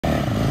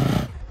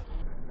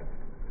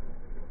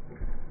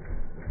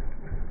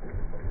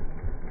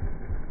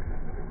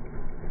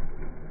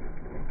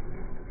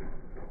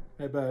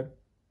Hey babe,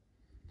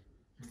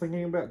 I'm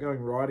thinking about going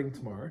riding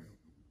tomorrow.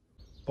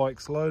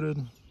 Bike's loaded,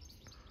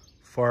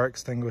 fire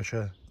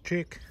extinguisher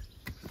check,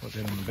 put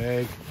that in the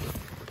bag,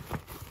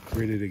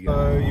 ready to go.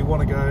 So you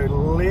want to go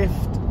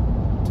left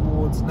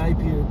towards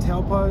Napier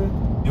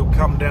Taupo. You'll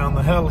come down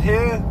the hill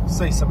here,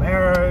 see some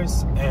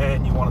arrows,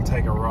 and you want to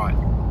take a right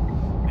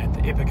at the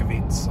Epic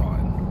Events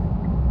sign.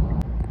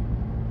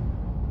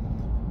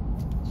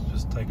 So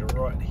just take a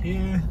right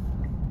here,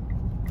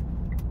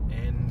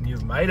 and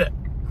you've made it.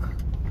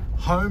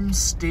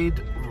 Homestead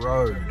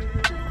Road.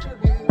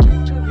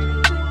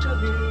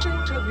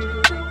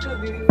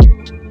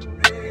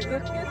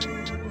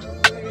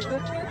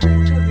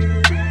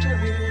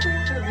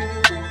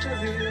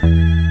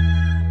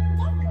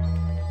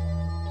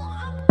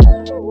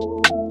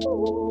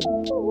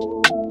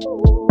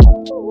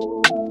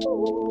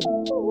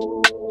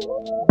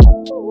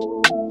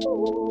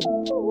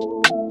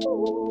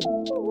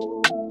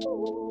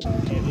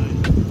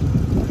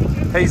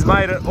 He's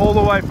made it all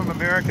the way from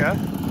America.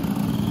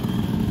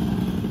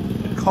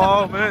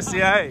 Kyle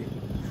Mercier.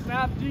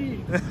 Snap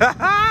G.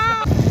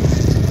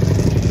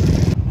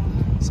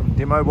 Some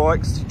demo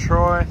bikes to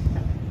try.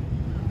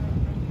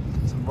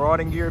 Some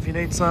riding gear if you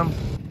need some.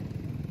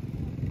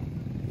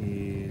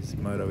 Here's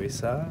Moto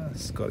SR,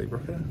 Scotty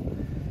Brooker.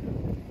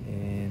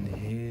 And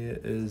here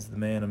is the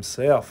man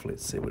himself.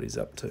 Let's see what he's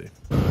up to.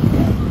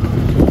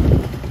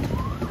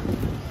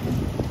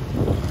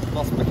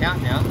 Lost my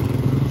count now.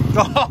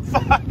 Oh,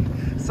 fuck.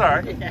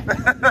 Sorry. Yeah.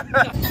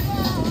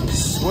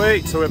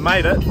 Sweet, so we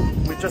made it.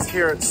 We're just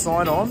here at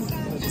Sign On.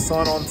 There's a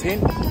Sign On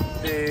tent.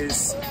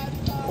 There's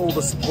all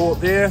the support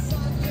there.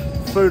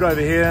 Food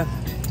over here.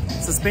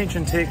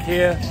 Suspension tech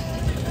here.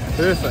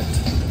 Perfect.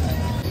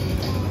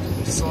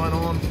 Sign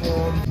On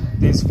form.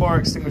 There's fire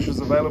extinguishers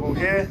available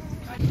here.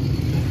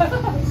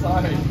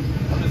 Sorry, I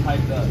just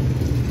hyped up.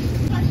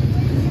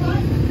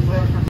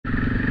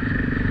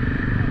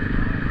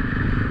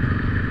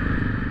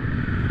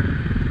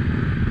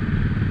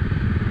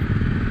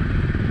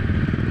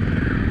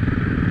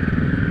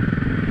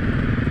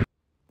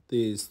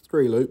 There's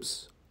 3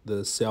 loops,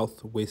 the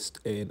south, west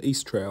and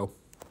east trail.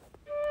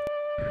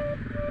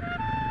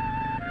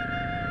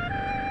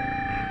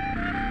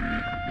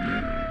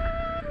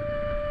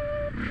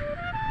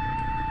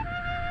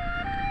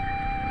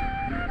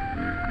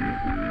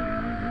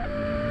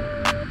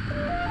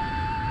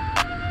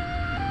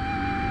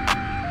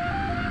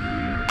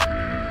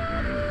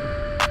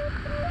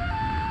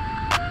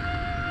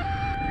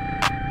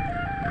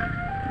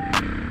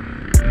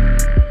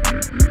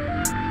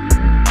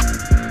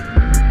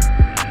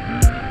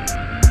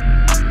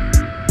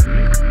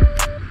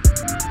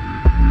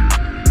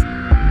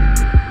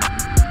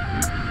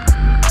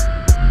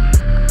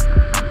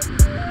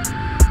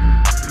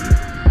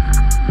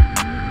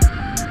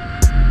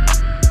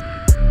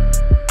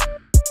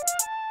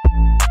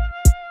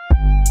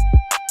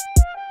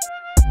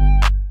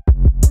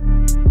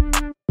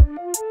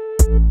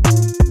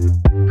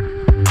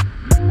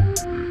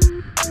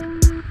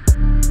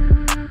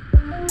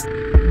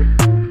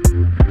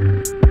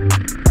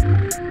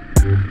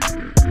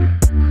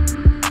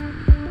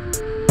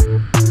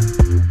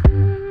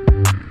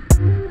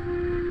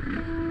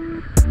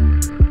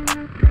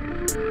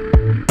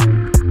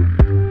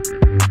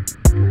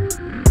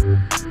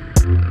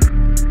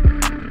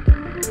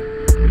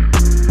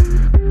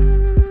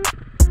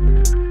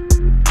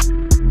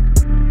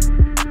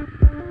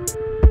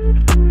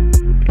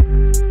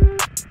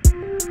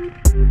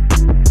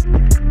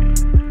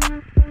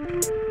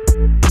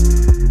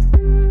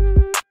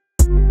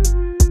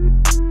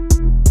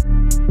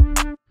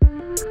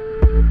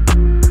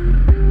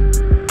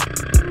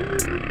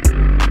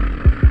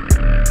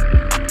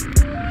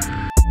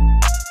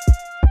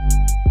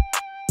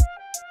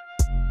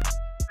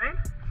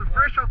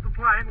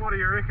 What do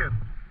you reckon?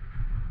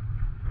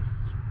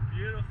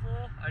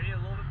 Beautiful. I need a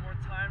little bit more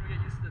time to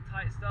get used to the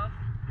tight stuff.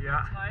 Yeah.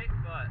 It's tight,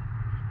 but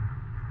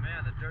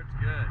man, the dirt's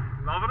good.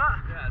 Loving it?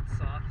 Yeah, it's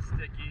soft,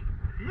 sticky.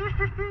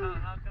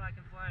 How can I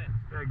complain?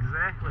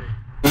 Exactly.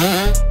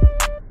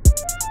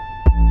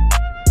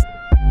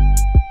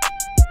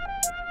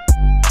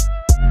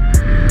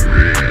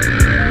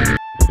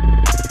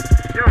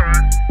 You're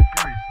alright.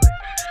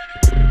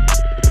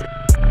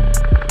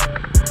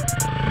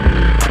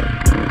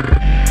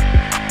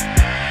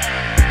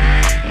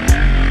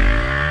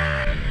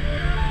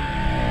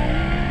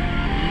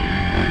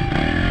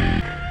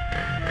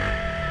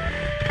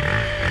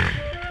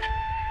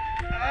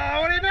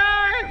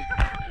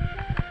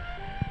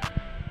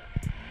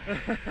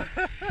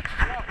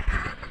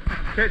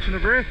 Catching a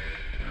breath.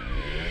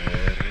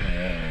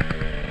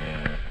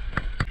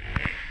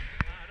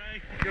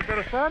 Got a bit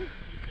of fun?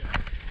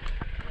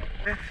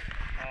 Yeah.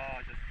 Oh,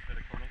 just a bit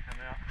of coolant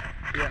coming out.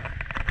 Yeah.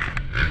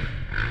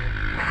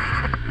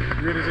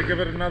 Ready to give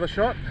it another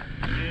shot?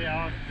 Yeah,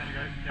 I was going to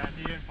go down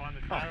here and find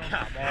the trail. Oh,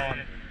 come on.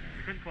 I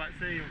couldn't quite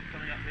see you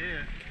coming up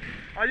there.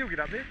 Oh, you'll get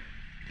up there.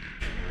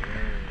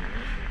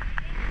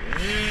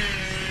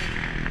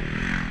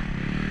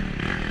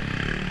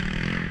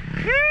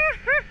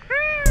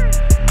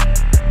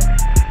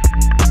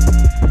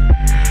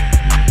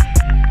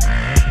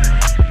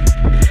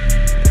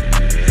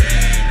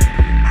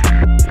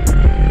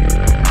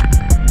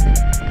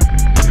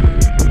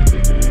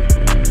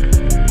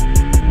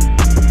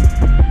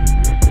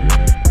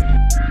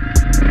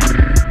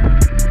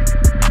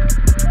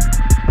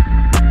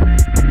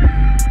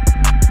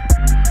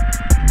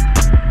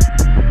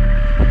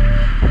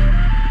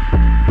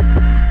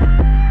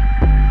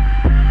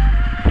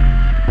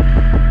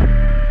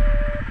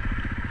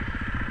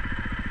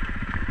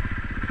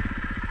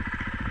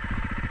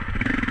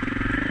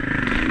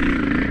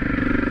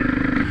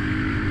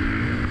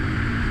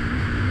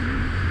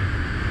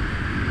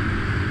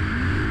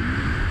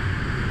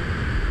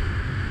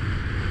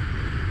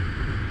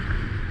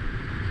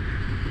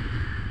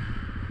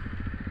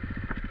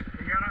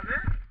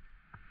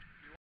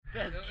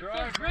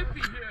 It's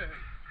drippy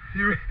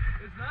here.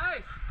 It's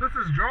nice. This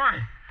is dry.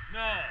 No.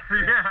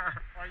 Yeah.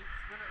 When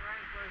it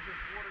rains, there's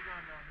just water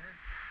going down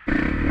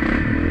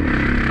there.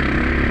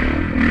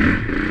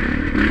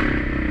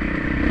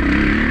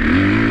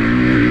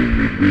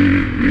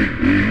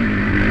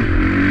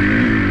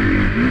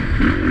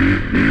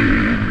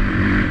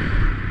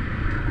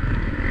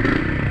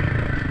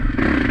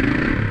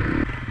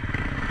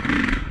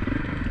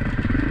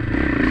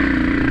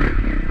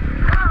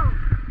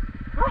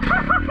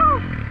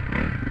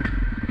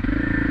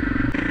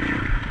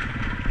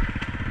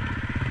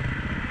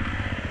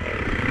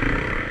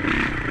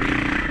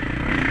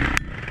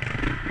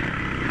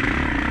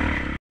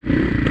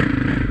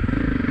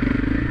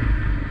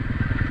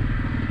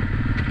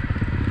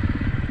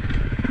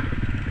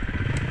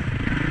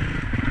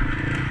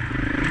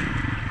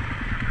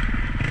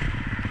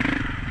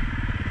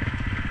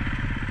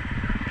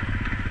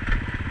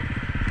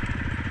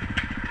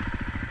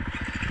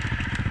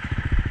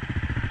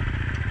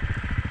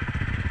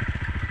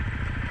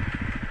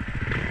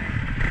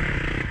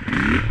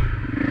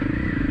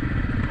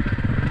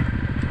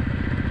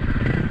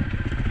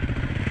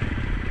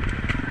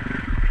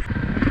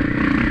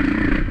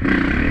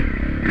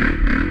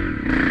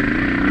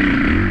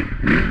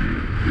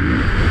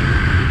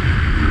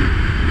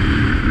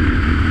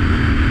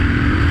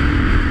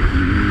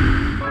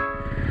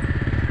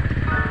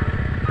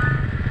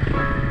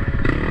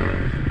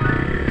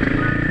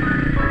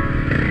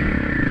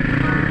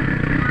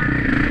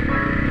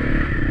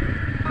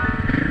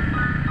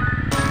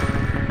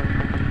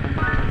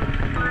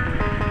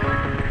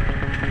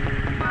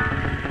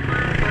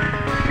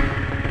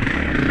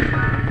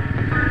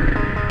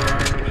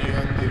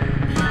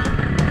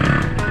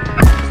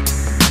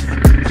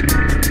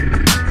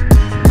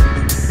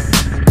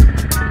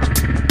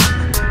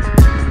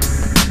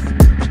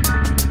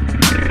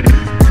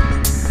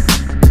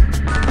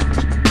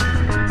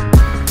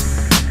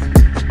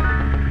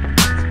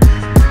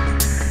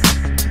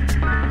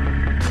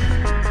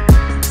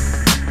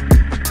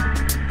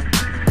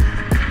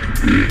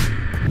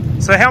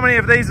 So how many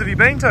of these have you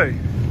been to?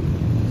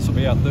 This will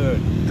be our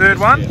third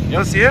one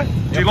Yep. this year.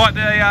 Do you like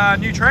the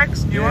new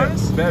tracks, new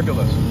owners?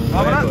 Fabulous.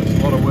 Loving Fabulous.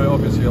 A lot of work,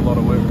 obviously a lot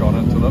of work gone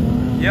into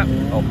them. Yep.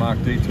 Old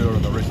Mark Detour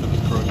and the rest of his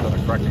crew have done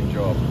a cracking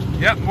job.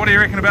 Yep. What do you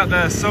reckon about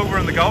the silver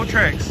and the gold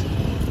tracks?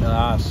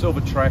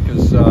 Silver track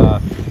is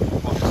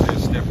obviously a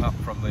step up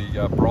from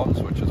the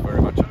bronze, which is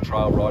very much a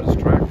trail rider's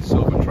track.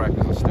 Silver track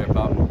is a step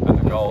up, and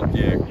the gold,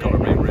 yeah, got to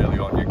be really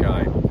on your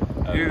game.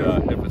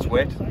 And if it's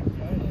wet,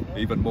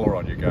 even more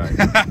on your game.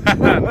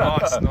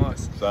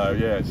 Nice. So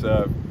yeah,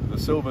 the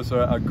silvers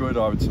are good,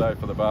 I would say,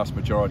 for the vast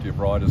majority of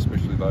riders,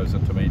 especially those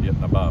intermediate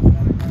and above.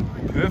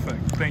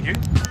 Perfect. Thank you.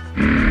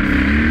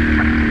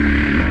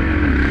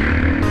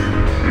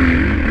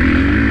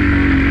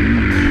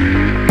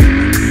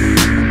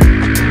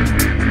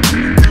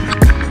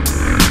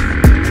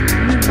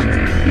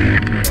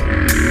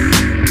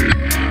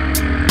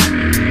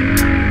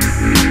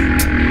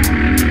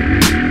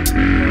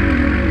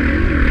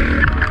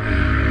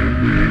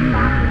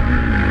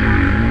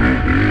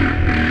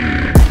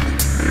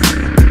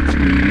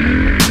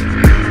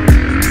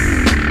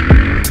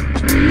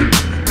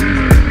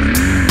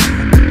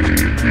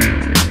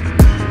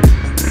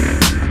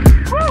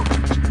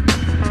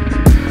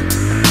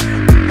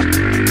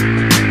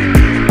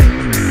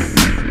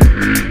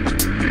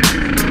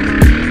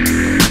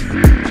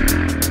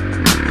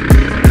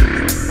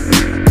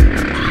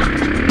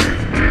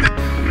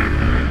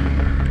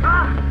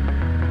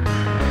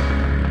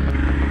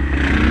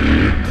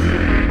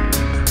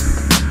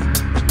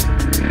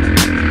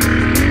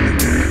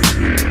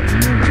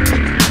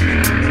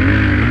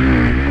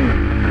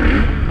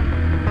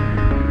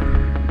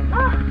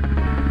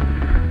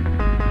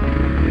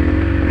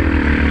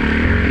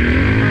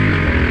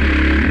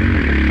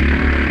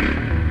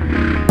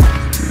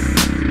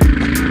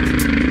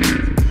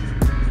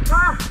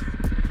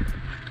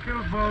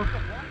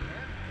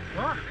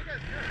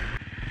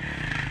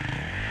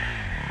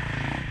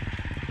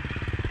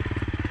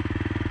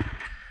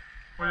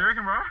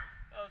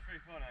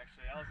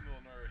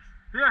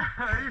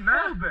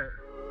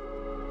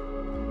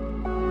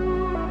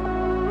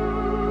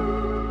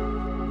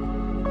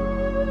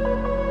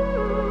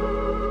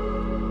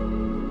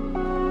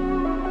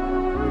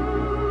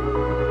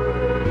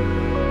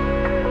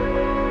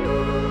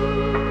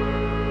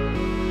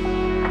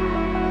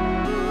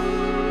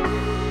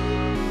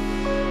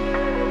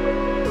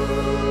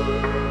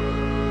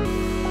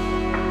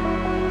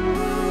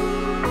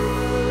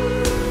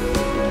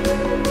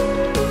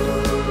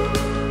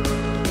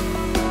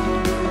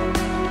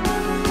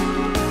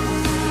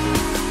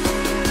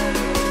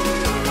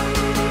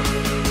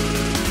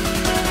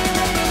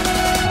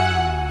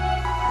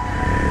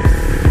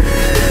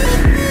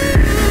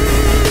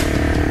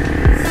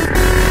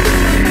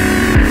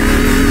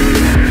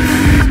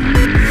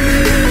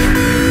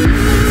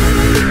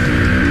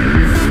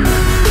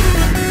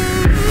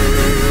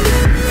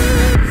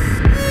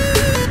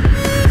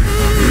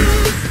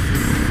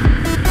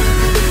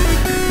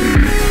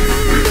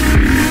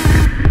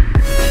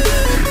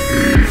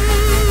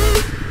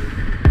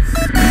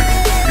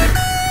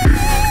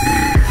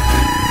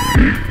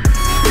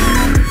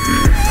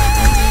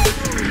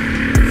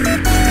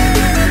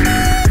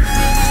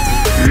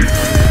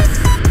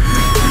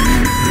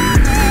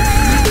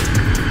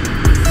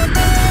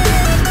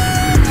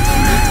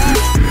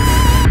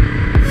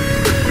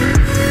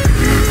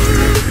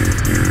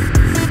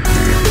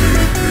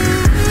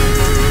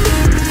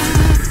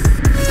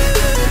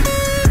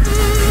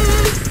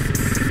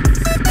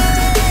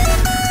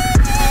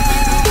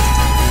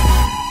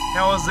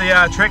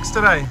 tracks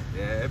today?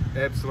 Yeah,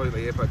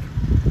 absolutely epic.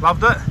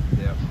 Loved it?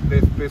 Yeah,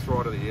 best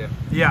ride of the year.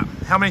 Yeah.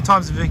 How many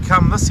times have you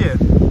come this year?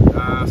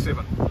 7.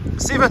 7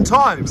 times? 7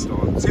 times,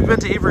 So you've been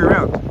to every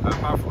round?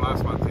 Apart from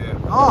last month, yeah.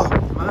 Oh,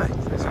 mate,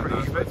 that's Yeah, pretty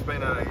no, epic. it's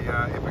been a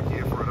epic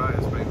year for it.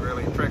 It's been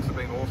really, tracks have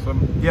been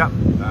awesome. Yeah.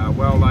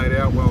 Well laid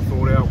out, well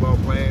thought out, well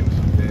planned.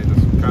 Yeah,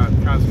 just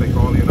can't speak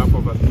highly enough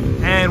of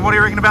it. And what do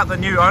you reckon about the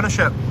new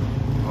ownership?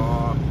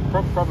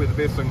 Probably the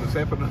best thing that's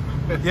happened.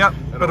 Yep,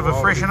 in bit of a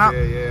while. freshen up.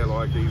 Yeah,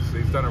 like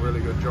he's done a really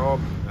good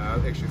job.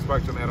 Actually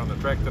spoke to him out on the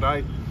track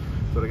today.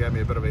 Sort of gave me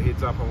a bit of a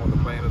heads up on what the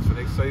plan is for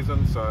next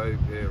season. So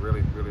yeah,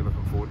 really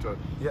looking forward to it.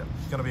 Yep,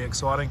 it's going to be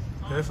exciting.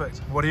 Perfect.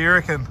 What do you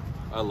reckon?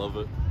 I love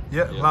it.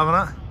 Yeah,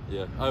 loving it?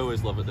 Yeah, I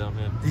always love it down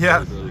here.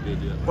 Yeah. It's really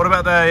good, yeah. What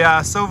about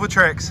the silver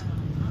tracks?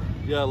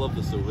 Yeah, I love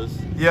the silvers.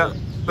 Yeah,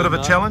 bit of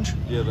a challenge?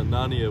 Yeah, the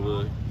Narnia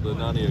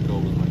goal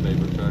was my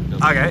favourite track.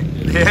 Okay,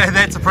 yeah,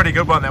 that's a pretty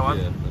good one, that one.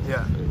 Yeah.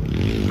 Yeah.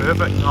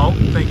 Perfect. Oh,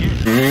 thank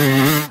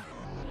you.